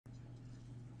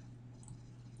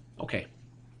Okay,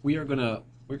 we're gonna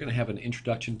have an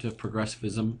introduction to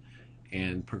progressivism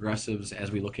and progressives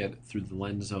as we look at it through the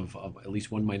lens of at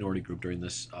least one minority group during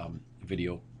this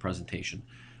video presentation.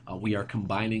 We are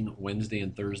combining Wednesday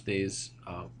and Thursday's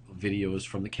videos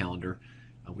from the calendar.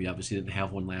 We obviously didn't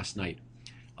have one last night.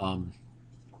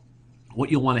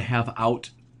 What you'll want to have out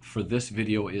for this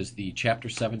video is the Chapter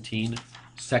 17,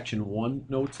 Section 1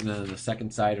 notes, and then on the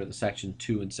second side are the Section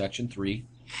 2 and Section 3.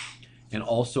 And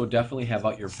also definitely have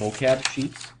out your vocab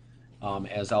sheets,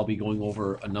 as I'll be going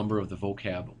over a number of the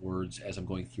vocab words as I'm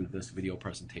going through this video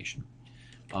presentation.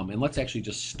 And let's actually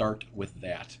just start with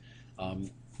that.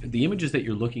 The images that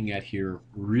you're looking at here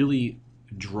really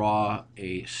draw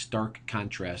a stark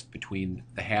contrast between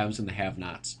the haves and the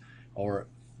have-nots, or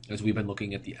as we've been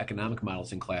looking at the economic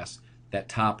models in class, that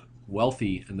top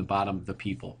wealthy and the bottom the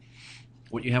people.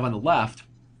 What you have on the left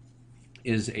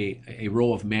is a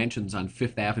row of mansions on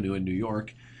Fifth Avenue in New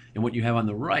York, and what you have on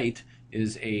the right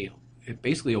is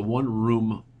basically a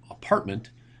one-room apartment,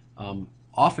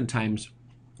 oftentimes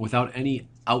without any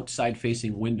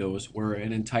outside-facing windows, where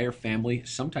an entire family,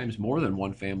 sometimes more than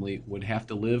one family, would have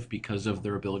to live because of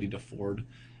their ability to afford,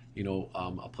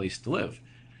 a place to live.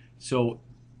 So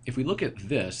if we look at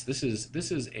this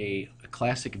is a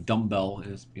classic dumbbell,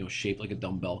 and it's shaped like a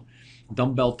dumbbell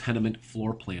tenement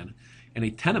floor plan. And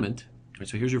a tenement, right,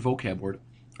 so here's your vocab word,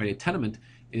 right, a tenement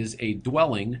is a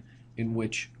dwelling in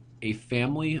which a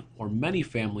family or many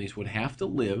families would have to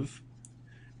live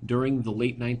during the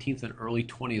late 19th and early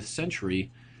 20th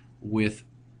century with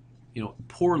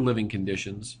poor living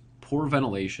conditions, poor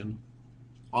ventilation.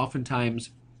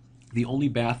 Oftentimes the only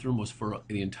bathroom was for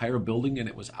the entire building, and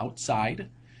it was outside.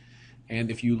 And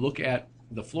if you look at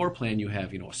the floor plan, you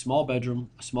have a small bedroom,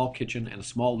 a small kitchen, and a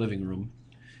small living room.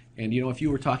 And if you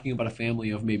were talking about a family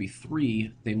of maybe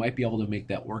 3, they might be able to make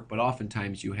that work, but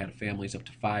oftentimes you had families up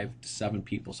to 5 to 7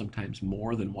 people, sometimes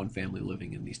more than one family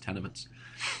living in these tenements.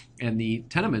 And the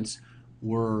tenements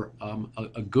were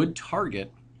a good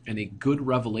target and a good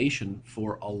revelation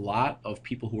for a lot of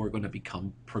people who are going to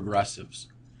become progressives.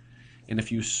 And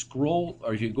if you scroll,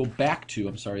 or if you go back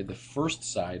to, the first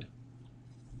side,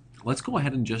 let's go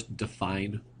ahead and just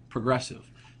define progressive,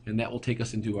 and that will take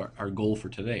us into our goal for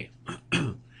today.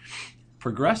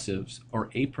 Progressives, or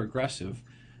a progressive,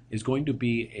 is going to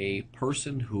be a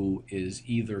person who is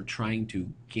either trying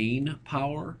to gain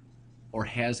power or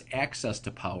has access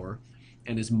to power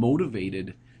and is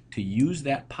motivated to use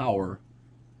that power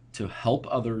to help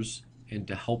others and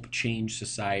to help change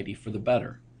society for the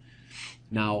better.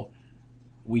 Now,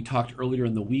 we talked earlier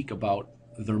in the week about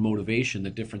their motivation, the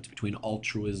difference between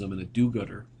altruism and a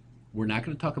do-gooder. We're not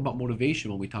going to talk about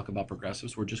motivation when we talk about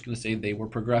progressives. We're just going to say they were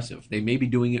progressive. They may be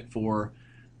doing it for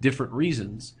different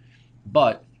reasons,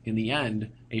 but in the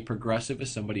end, a progressive is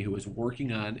somebody who is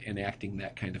working on enacting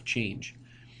that kind of change.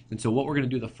 And so what we're going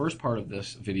to do the first part of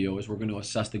this video is we're going to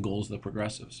assess the goals of the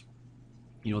progressives.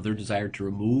 Their desire to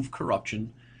remove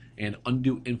corruption and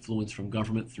undue influence from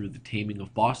government through the taming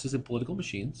of bosses and political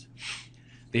machines.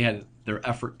 They had their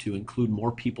effort to include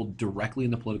more people directly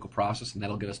in the political process, and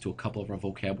that'll get us to a couple of our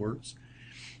vocab words.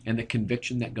 And the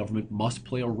conviction that government must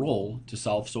play a role to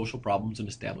solve social problems and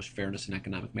establish fairness in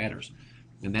economic matters.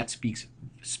 And that speaks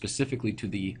specifically to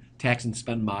the tax and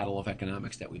spend model of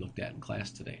economics that we looked at in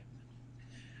class today.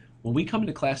 When we come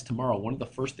into class tomorrow, one of the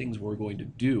first things we're going to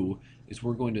do is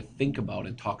we're going to think about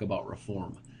and talk about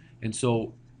reform. And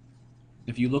so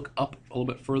if you look up a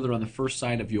little bit further on the first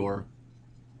side of your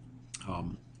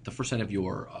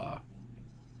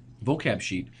vocab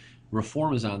sheet,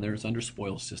 reform is on there. It's under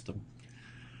spoil system.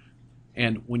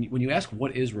 And when you ask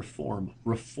what is reform,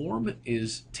 reform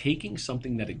is taking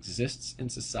something that exists in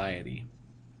society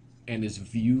and is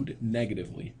viewed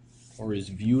negatively or is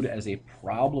viewed as a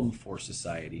problem for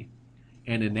society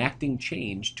and enacting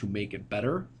change to make it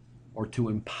better or to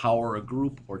empower a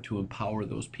group or to empower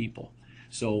those people.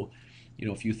 So,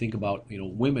 if you think about,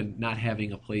 women not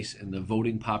having a place in the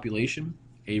voting population,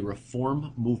 a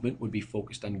reform movement would be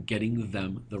focused on getting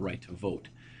them the right to vote.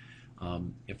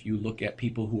 If you look at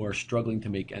people who are struggling to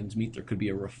make ends meet, there could be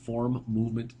a reform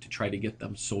movement to try to get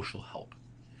them social help.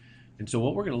 And so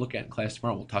what we're going to look at in class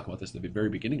tomorrow, we'll talk about this at the very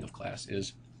beginning of class,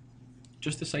 is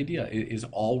just this idea. Is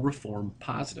all reform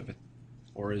positive?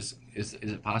 Or is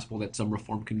it possible that some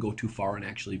reform can go too far and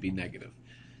actually be negative?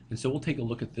 And so we'll take a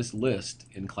look at this list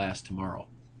in class tomorrow.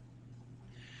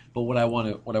 But what I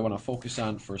want to focus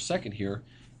on for a second here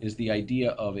is the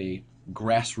idea of a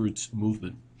grassroots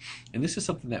movement. And this is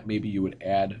something that maybe you would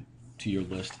add to your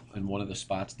list in one of the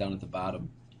spots down at the bottom.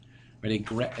 Right?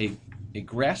 A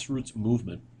grassroots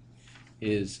movement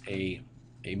is a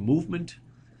movement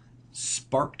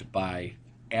sparked by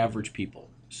average people.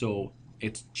 So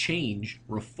it's change,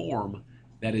 reform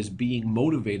that is being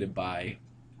motivated by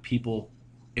people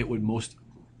it would most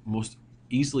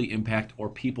easily impact, or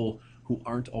people who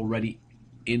aren't already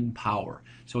in power.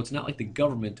 So it's not like the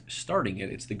government starting it,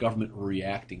 it's the government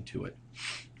reacting to it.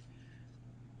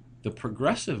 The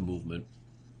progressive movement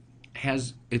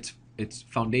has its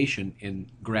foundation in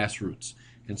grassroots.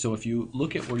 And so if you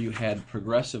look at where you had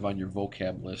progressive on your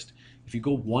vocab list, if you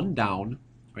go one down,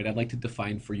 right, I'd like to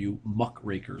define for you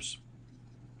muckrakers,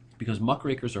 because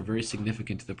muckrakers are very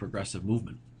significant to the progressive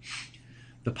movement.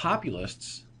 The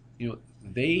populists,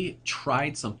 they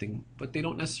tried something, but they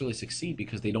don't necessarily succeed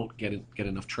because they don't get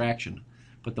enough traction.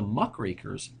 But the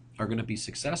muckrakers are going to be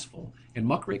successful, and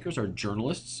muckrakers are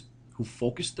journalists who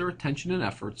focus their attention and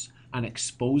efforts on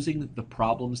exposing the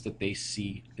problems that they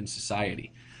see in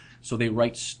society. So they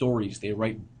write stories, they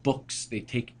write books, they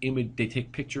take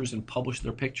pictures and publish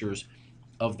their pictures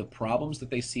of the problems that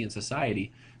they see in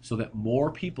society, so that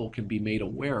more people can be made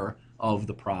aware of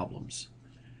the problems.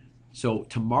 So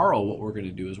tomorrow what we're going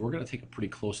to do is we're going to take a pretty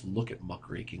close look at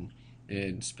muckraking,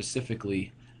 and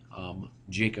specifically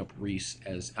Jacob Riis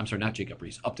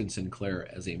Upton Sinclair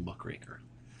as a muckraker.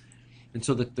 And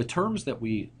so the terms that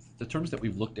we've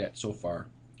looked at so far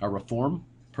are reform,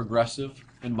 progressive,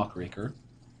 and muckraker.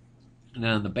 And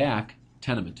then on the back,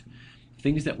 tenement.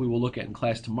 Things that we will look at in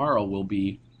class tomorrow will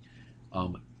be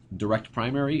direct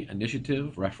primary,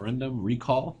 initiative, referendum,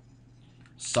 recall,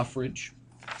 suffrage,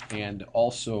 and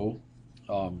also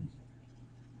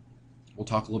we'll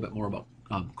talk a little bit more about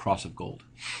cross of gold.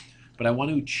 But I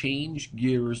want to change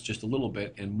gears just a little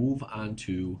bit and move on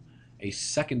to a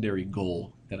secondary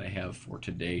goal that I have for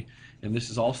today. And this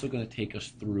is also going to take us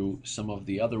through some of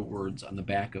the other words on the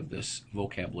back of this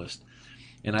vocab list.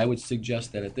 And I would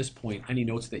suggest that at this point, any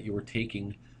notes that you were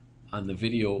taking on the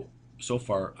video so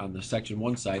far on the section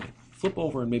 1 side, flip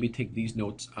over and maybe take these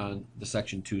notes on the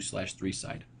section 2/3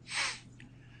 side.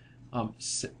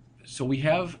 So we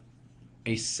have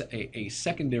a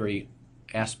secondary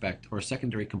aspect, or a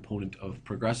secondary component of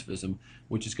progressivism,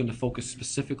 which is going to focus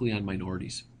specifically on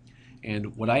minorities.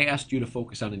 And what I asked you to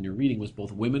focus on in your reading was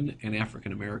both women and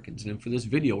African Americans. And for this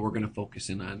video, we're going to focus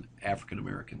in on African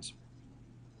Americans.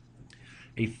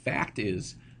 A fact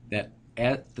is that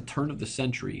at the turn of the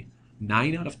century,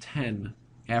 9 out of 10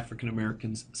 African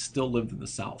Americans still lived in the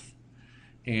South.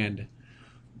 And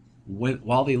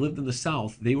while they lived in the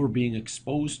South, they were being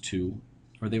exposed to,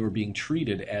 or they were being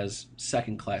treated as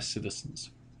second-class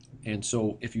citizens. And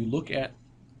so if you look at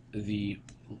the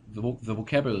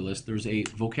vocabulary list, there's a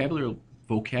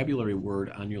vocabulary word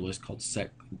on your list called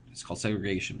it's called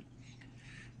segregation.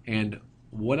 And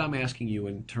what I'm asking you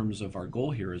in terms of our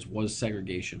goal here is, was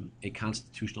segregation a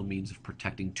constitutional means of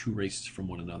protecting two races from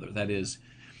one another? That is,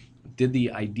 did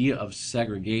the idea of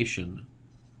segregation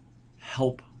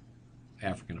help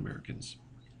African Americans?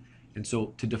 And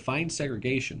so to define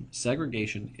segregation,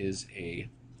 segregation is a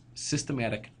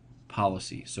systematic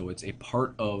policy. So it's a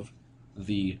part of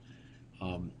the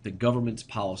government's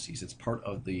policies. It's part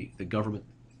of the government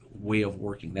way of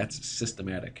working. That's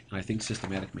systematic. And I think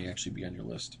systematic may actually be on your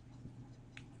list.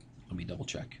 Let me double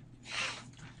check.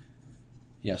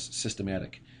 Yes,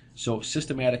 systematic. So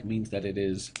systematic means that it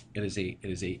is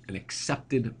an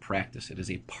accepted practice. It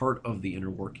is a part of the inner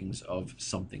workings of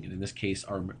something, and in this case,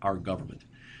 our government.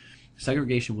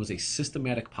 Segregation was a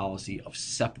systematic policy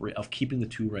of keeping the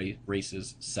two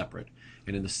races separate.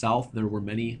 And in the South, there were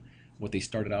many, what they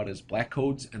started out as black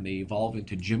codes, and they evolved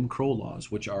into Jim Crow laws,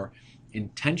 which are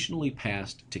intentionally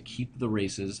passed to keep the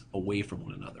races away from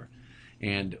one another.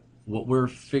 And what we're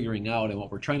figuring out, and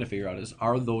what we're trying to figure out, is,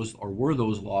 were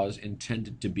those laws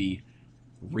intended to be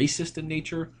racist in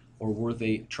nature, or were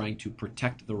they trying to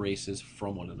protect the races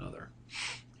from one another?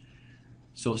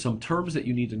 So some terms that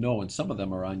you need to know, and some of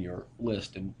them are on your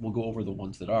list, and we'll go over the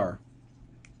ones that are.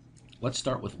 Let's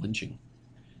start with lynching.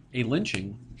 A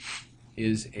lynching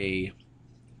is a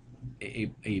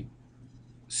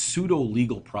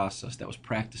pseudo-legal process that was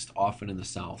practiced often in the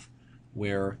South,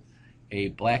 where a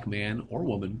black man or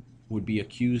woman would be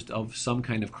accused of some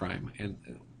kind of crime.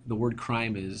 And the word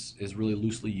crime is really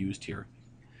loosely used here.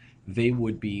 They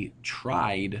would be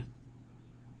tried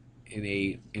in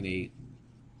a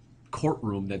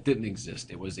courtroom that didn't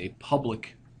exist. It was a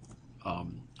public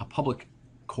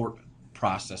court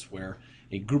process where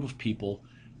a group of people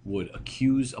would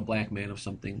accuse a black man of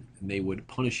something, and they would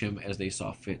punish him as they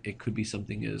saw fit. It could be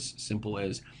something as simple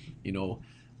as,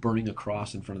 burning a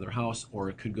cross in front of their house, or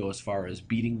it could go as far as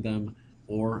beating them,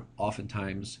 or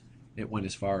oftentimes it went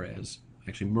as far as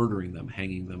actually murdering them,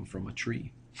 hanging them from a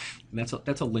tree. And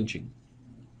that's a lynching.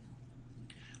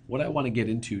 What I want to get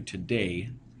into today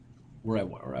where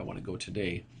I want to go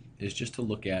today is just to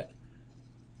look at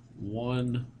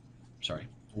one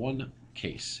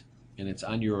case, and it's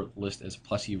on your list as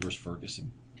Plessy versus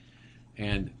Ferguson.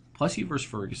 And Plessy versus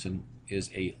Ferguson is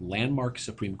a landmark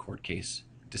Supreme Court case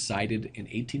decided in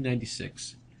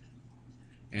 1896.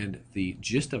 And the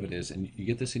gist of it is, and you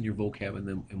get this in your vocab,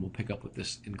 and we'll pick up with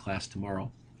this in class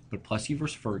tomorrow, but Plessy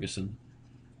versus Ferguson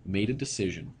made a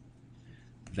decision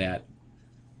that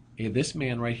this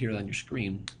man right here on your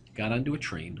screen got onto a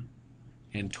train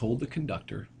and told the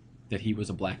conductor that he was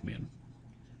a black man,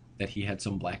 that he had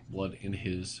some black blood in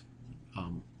his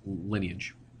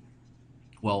lineage.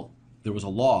 Well, there was a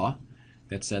law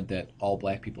that said that all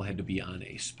black people had to be on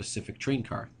a specific train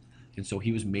car, and so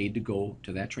he was made to go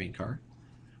to that train car.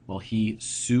 Well, he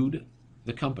sued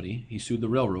the company, he sued the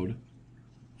railroad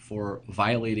for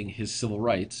violating his civil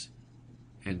rights,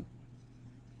 and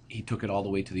he took it all the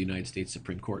way to the United States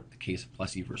Supreme Court, the case of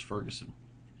Plessy versus Ferguson.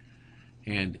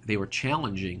 And they were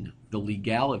challenging the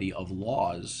legality of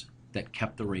laws that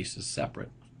kept the races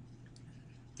separate.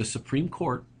 The Supreme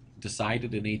Court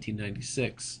decided in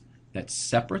 1896 that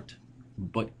separate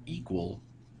but equal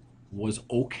was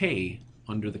okay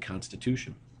under the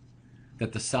Constitution,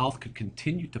 that the South could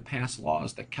continue to pass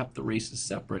laws that kept the races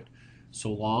separate so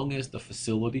long as the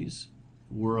facilities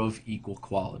were of equal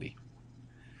quality.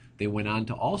 They went on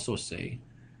to also say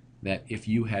that if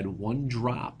you had one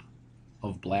drop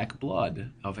of black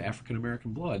blood, of African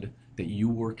American blood, that you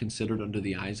were considered under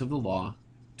the eyes of the law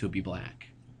to be black.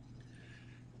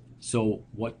 So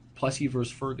what Plessy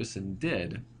versus Ferguson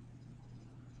did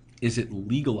is it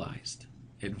legalized,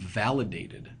 it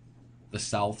validated the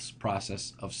South's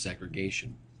process of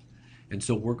segregation. And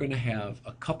so we're going to have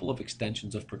a couple of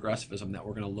extensions of progressivism that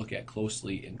we're going to look at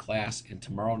closely in class in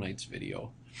tomorrow night's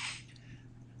video.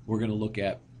 We're going to look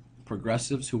at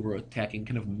progressives who were attacking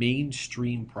kind of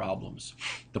mainstream problems,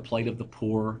 the plight of the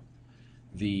poor,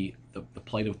 the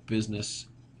plight of business,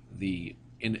 the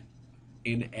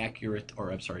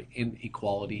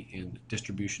inequality in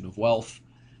distribution of wealth.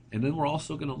 And then we're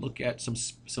also going to look at some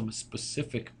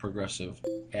specific progressive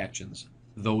actions,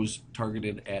 those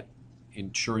targeted at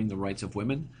ensuring the rights of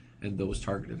women and those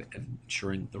targeted at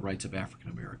ensuring the rights of African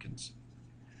Americans.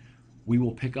 We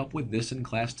will pick up with this in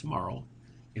class tomorrow.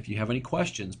 If you have any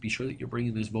questions, be sure that you're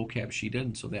bringing this vocab sheet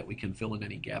in so that we can fill in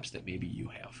any gaps that maybe you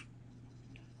have.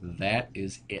 That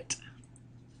is it.